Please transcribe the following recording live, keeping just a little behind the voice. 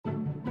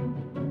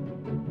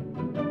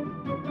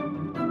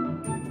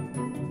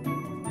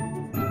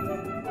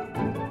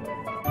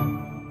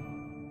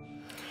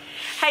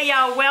Hey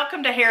y'all,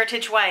 welcome to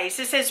Heritage Ways.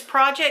 This is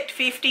Project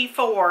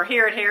 54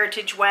 here at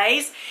Heritage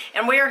Ways,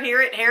 and we're here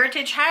at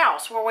Heritage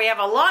House where we have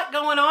a lot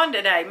going on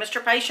today.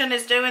 Mr. Patient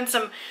is doing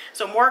some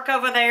work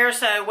over there,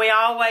 so we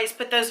always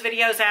put those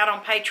videos out on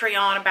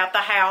Patreon about the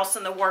house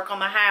and the work on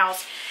the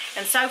house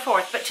and so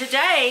forth. But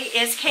today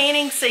is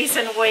canning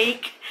season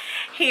week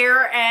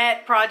here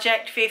at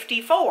Project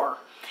 54.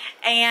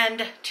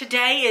 And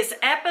today is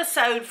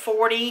episode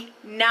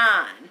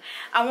 49.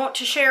 I want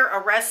to share a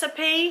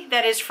recipe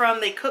that is from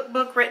the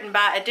cookbook written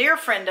by a dear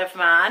friend of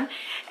mine.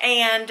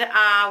 And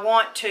I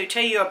want to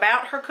tell you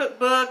about her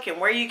cookbook and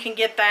where you can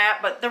get that.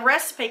 But the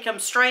recipe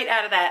comes straight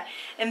out of that.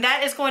 And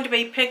that is going to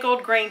be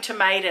pickled green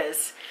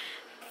tomatoes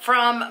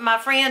from my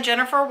friend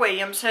Jennifer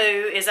Williams, who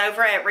is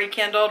over at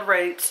Rekindled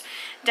Roots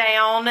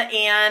down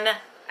in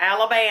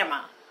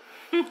Alabama.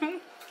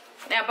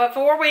 Now,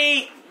 before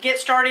we get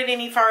started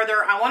any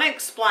further, I want to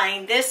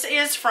explain this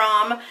is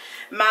from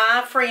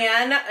my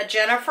friend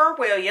Jennifer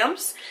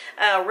Williams,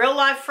 a real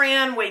life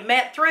friend. We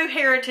met through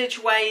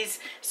Heritage Ways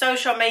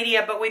social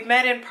media, but we've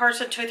met in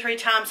person 2 or 3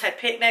 times, had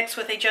picnics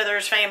with each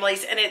other's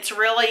families, and it's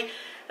really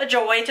a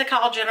joy to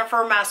call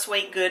Jennifer my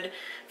sweet good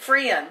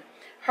friend.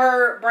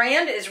 Her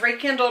brand is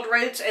Rekindled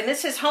Roots, and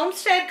this is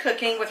Homestead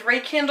Cooking with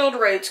Rekindled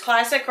Roots,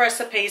 classic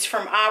recipes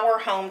from our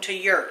home to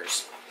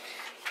yours.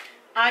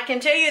 I can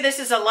tell you this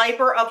is a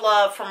labor of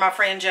love for my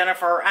friend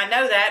Jennifer. I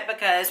know that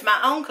because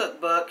my own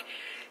cookbook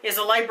is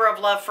a labor of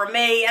love for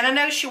me, and I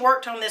know she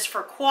worked on this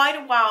for quite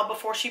a while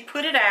before she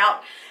put it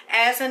out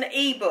as an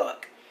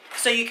ebook.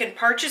 So you can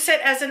purchase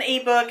it as an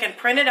ebook and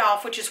print it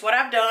off, which is what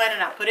I've done,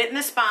 and I put it in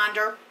this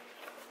binder.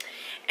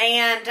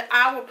 And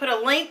I will put a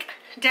link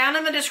down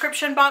in the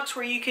description box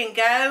where you can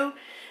go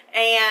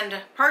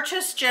and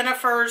purchase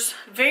Jennifer's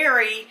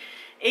very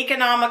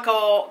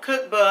economical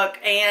cookbook,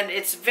 and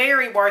it's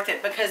very worth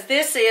it because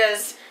this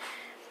is,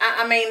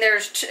 I mean,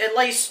 there's at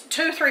least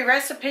 2 or 3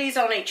 recipes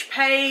on each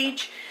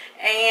page,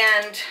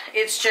 and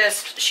it's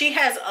just, she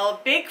has a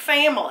big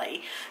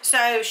family,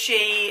 so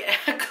she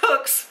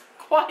cooks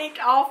quite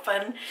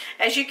often.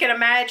 As you can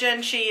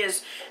imagine, she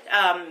is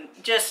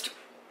just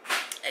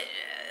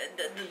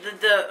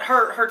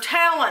her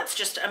talents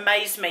just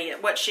amaze me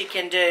at what she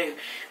can do.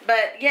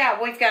 But yeah,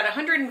 we've got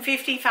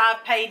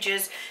 155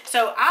 pages,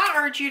 so I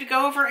urge you to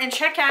go over and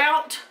check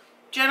out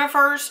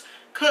Jennifer's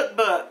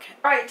cookbook.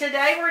 All right,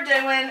 today we're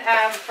doing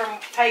from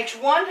page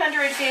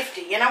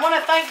 150, and I want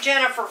to thank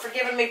Jennifer for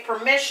giving me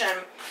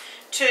permission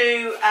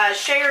to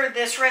share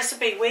this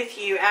recipe with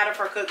you out of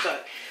her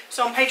cookbook.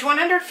 So on page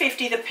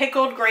 150, the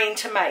pickled green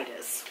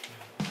tomatoes.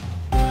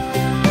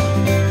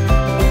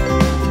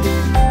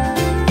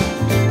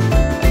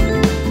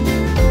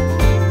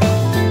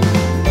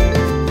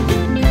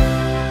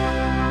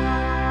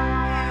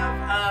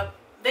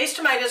 These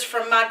tomatoes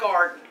from my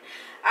garden.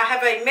 I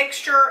have a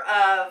mixture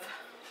of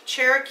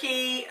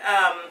Cherokee,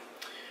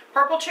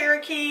 purple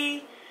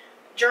Cherokee,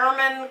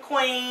 German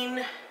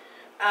Queen.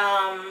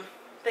 I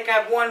think I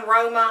have 1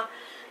 Roma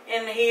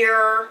in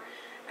here.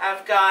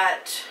 I've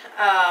got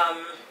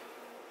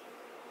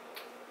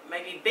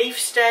maybe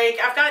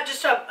beefsteak. I've got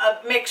just a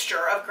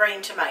mixture of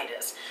green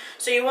tomatoes.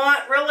 So you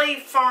want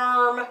really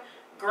firm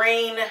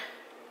green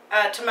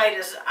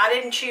tomatoes. I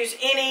didn't choose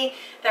any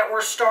that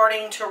were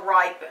starting to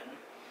ripen.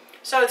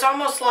 So it's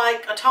almost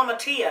like a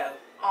tomatillo,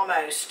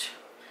 almost,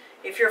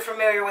 if you're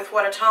familiar with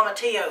what a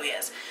tomatillo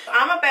is.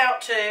 I'm about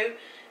to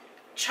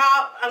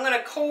chop, I'm going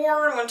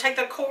to take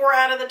the core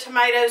out of the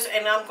tomatoes,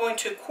 and I'm going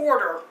to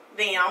quarter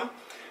them.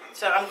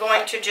 So I'm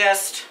going to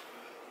just,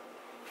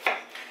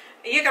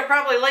 you could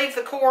probably leave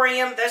the core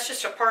in, that's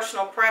just a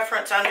personal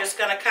preference. I'm just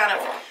going to kind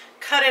of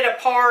cut it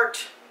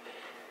apart,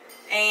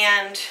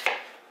 and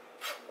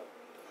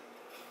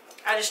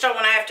I just don't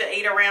want to have to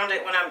eat around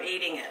it when I'm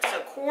eating it. So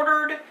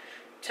quartered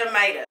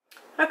tomato.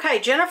 Okay,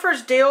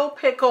 Jennifer's dill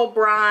pickle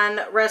brine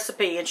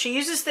recipe, and she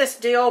uses this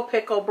dill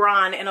pickle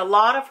brine in a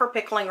lot of her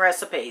pickling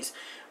recipes,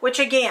 which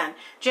again,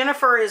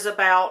 Jennifer is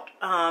about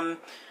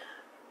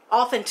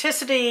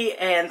authenticity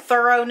and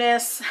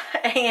thoroughness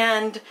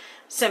and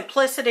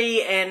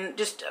simplicity and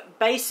just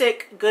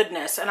basic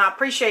goodness, and I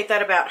appreciate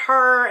that about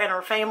her and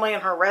her family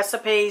and her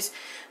recipes.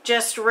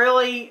 Just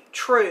really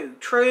true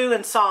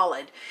and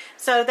solid.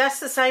 So that's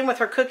the same with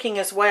her cooking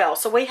as well.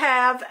 So we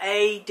have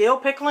a dill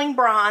pickling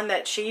brine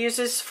that she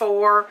uses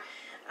for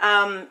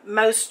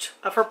most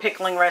of her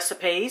pickling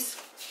recipes,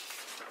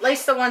 at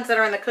least the ones that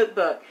are in the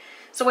cookbook.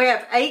 So we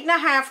have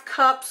 8½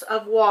 cups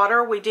of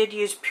water. We did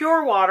use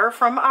pure water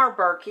from our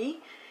Berkey.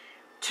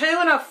 2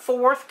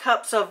 1/4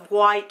 cups of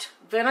white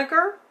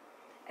vinegar,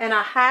 and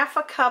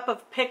 1/2 cup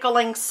of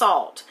pickling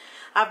salt.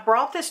 I've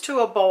brought this to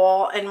a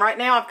boil, and right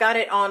now I've got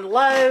it on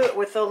low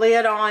with the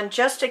lid on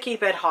just to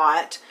keep it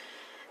hot.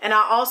 And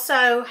I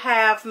also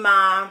have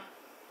my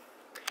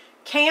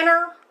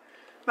canner,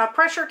 my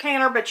pressure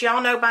canner, but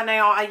y'all know by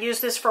now I use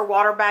this for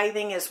water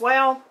bathing as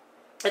well.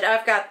 And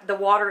I've got the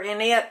water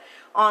in it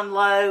on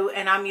low,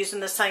 and I'm using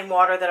the same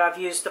water that I've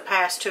used the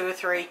past 2 or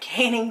 3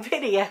 canning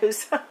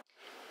videos.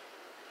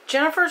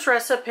 Jennifer's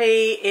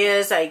recipe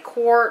is a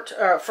quart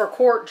for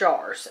quart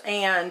jars,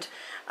 and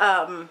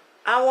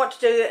I want to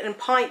do it in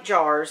pint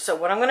jars. So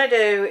what I'm going to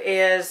do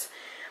is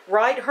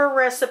write her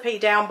recipe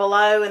down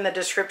below in the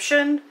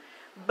description.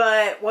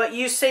 But what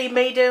you see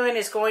me doing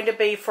is going to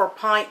be for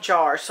pint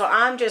jars. So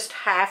I'm just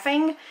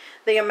halving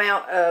the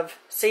amount of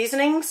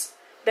seasonings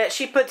that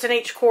she puts in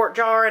each quart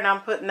jar, and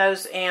I'm putting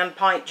those in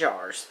pint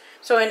jars.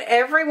 So in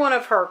every one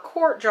of her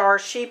quart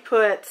jars, she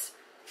puts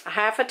a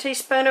half a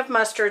teaspoon of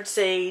mustard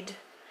seed,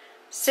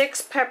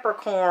 6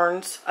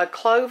 peppercorns, a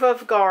clove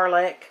of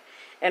garlic,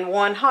 and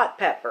 1 hot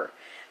pepper.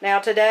 Now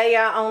today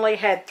I only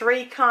had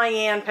 3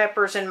 cayenne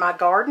peppers in my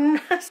garden,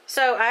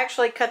 so I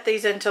actually cut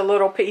these into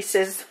little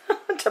pieces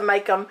to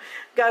make them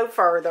go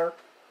further.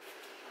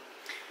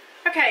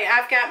 Okay,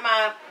 I've got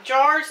my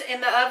jars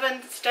in the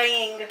oven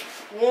staying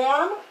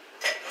warm.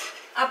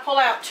 I pull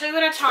out 2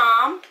 at a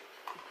time.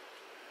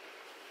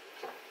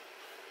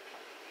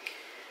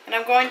 And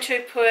I'm going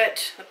to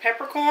put the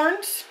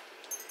peppercorns,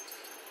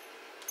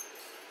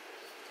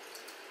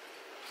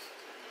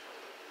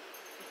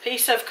 a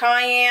piece of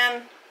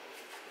cayenne,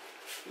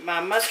 my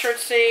mustard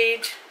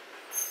seed,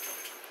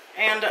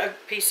 and a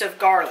piece of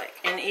garlic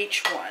in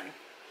each one.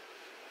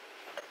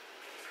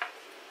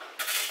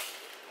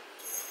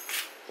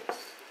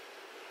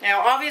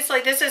 Now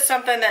obviously this is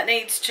something that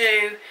needs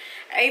to,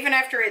 even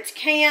after it's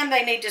canned,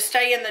 they need to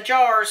stay in the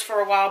jars for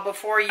a while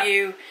before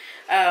you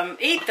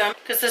eat them,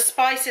 because the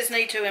spices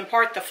need to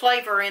impart the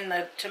flavor in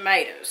the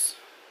tomatoes.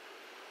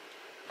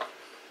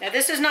 Now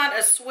this is not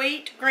a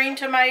sweet green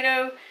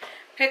tomato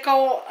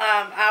pickle.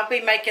 I'll be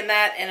making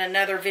that in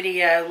another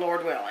video,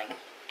 Lord willing.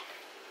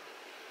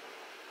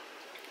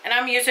 And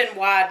I'm using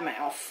wide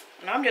mouth,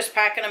 and I'm just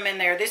packing them in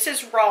there. This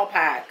is raw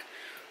pack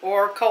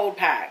or cold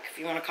pack, if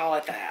you want to call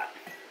it that.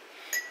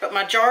 But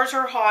my jars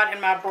are hot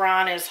and my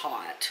brine is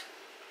hot.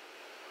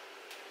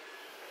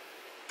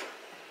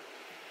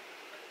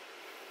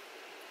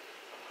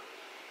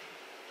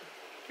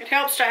 It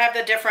helps to have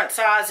the different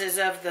sizes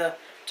of the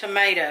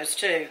tomatoes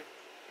too.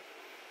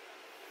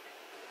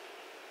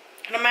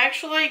 And I'm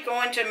actually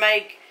going to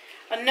make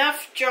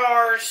enough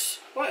jars.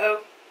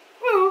 Whoa,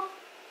 woo.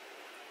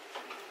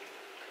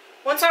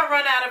 Once I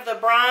run out of the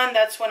brine,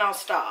 that's when I'll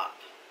stop.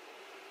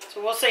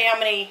 So we'll see how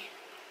many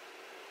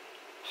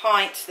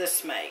pints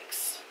this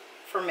makes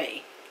for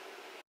me.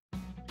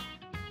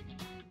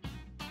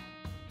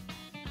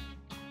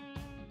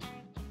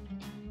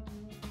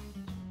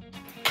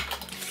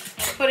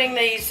 Putting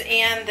these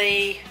in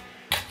the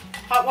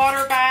hot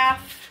water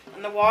bath,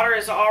 and the water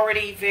is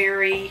already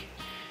very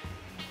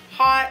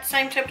hot,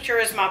 same temperature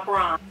as my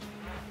brine.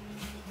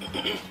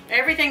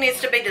 Everything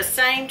needs to be the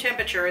same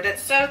temperature.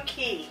 That's so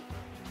key.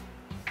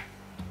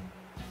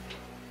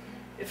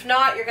 If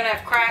not, you're going to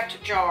have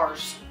cracked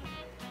jars.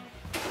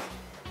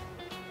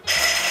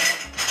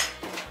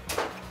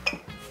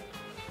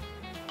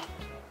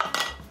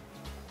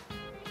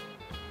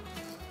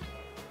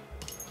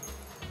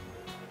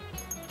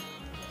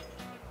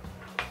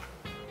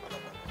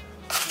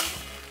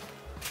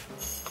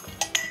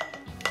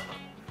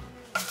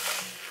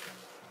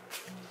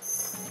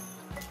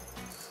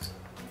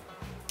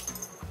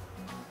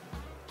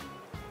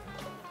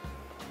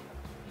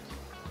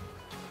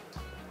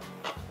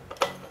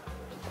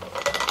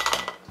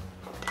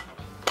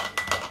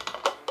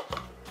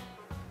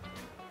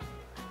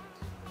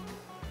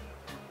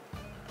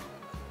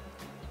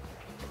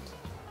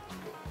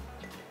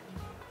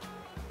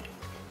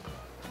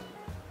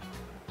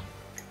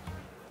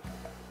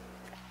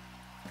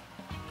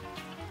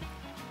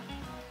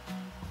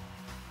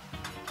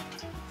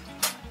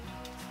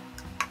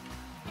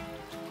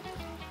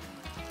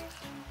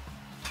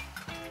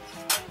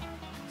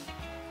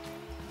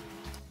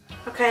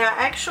 Okay, I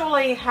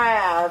actually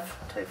have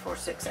 2, 4,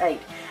 6,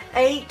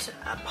 8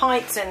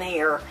 pints in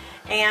here,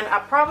 and I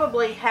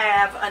probably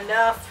have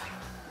enough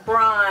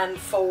brine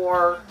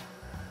for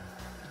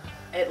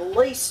at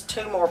least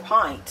 2 more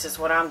pints is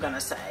what I'm going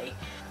to say.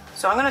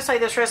 So I'm going to say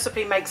this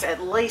recipe makes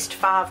at least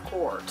 5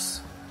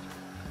 quarts.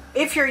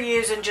 If you're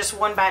using just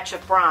one batch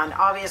of brine,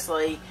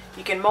 obviously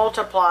you can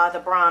multiply the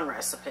brine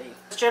recipe.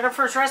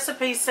 Jennifer's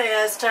recipe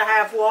says to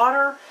have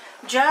water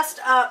just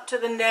up to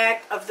the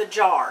neck of the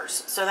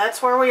jars. So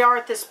that's where we are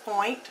at this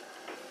point.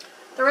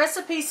 The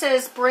recipe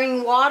says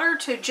bring water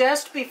to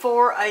just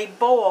before a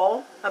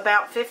boil,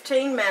 about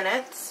 15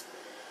 minutes,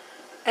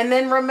 and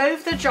then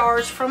remove the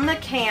jars from the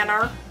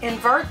canner,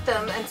 invert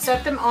them, and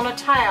set them on a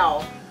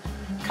towel.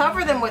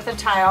 Cover them with a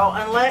towel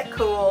and let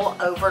cool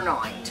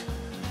overnight.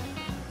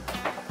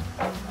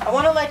 I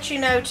want to let you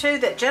know too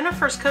that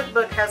Jennifer's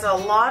cookbook has a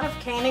lot of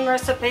canning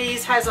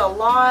recipes, has a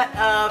lot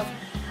of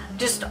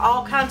just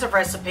all kinds of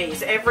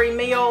recipes, every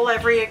meal,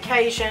 every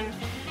occasion.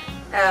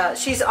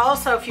 She's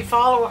also, if you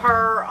follow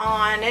her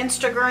on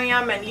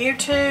Instagram and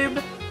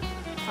YouTube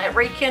at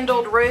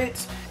Rekindled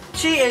Roots,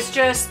 she is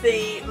just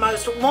the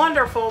most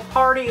wonderful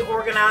party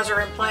organizer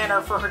and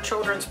planner for her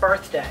children's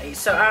birthdays.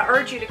 So I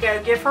urge you to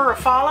go give her a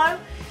follow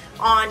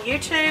on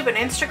YouTube and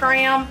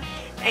Instagram,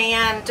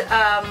 and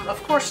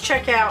of course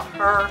check out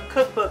her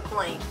cookbook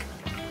link.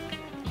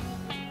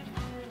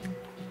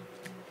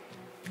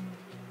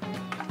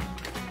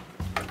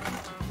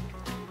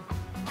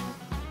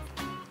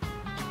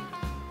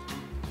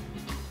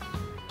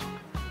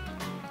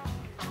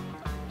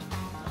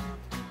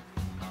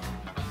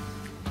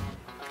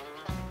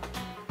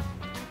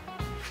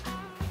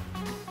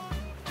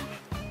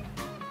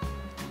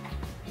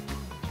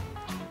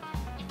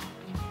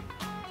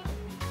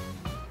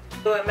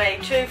 So it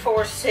made 2,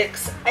 4,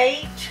 6,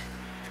 8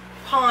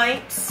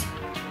 pints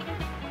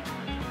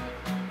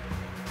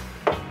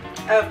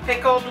of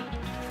pickled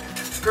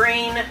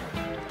green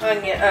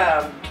onion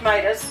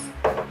tomatoes.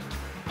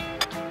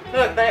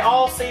 Look, they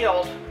all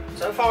sealed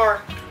so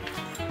far.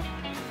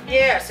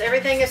 Yes,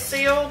 everything is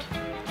sealed.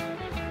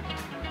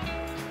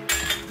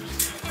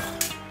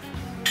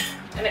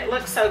 And it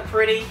looks so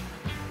pretty.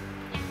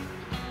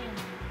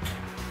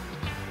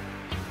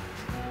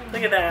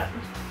 Look at that.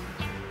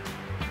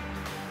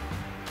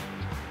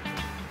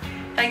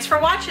 Thanks for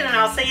watching, and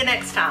I'll see you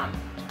next time.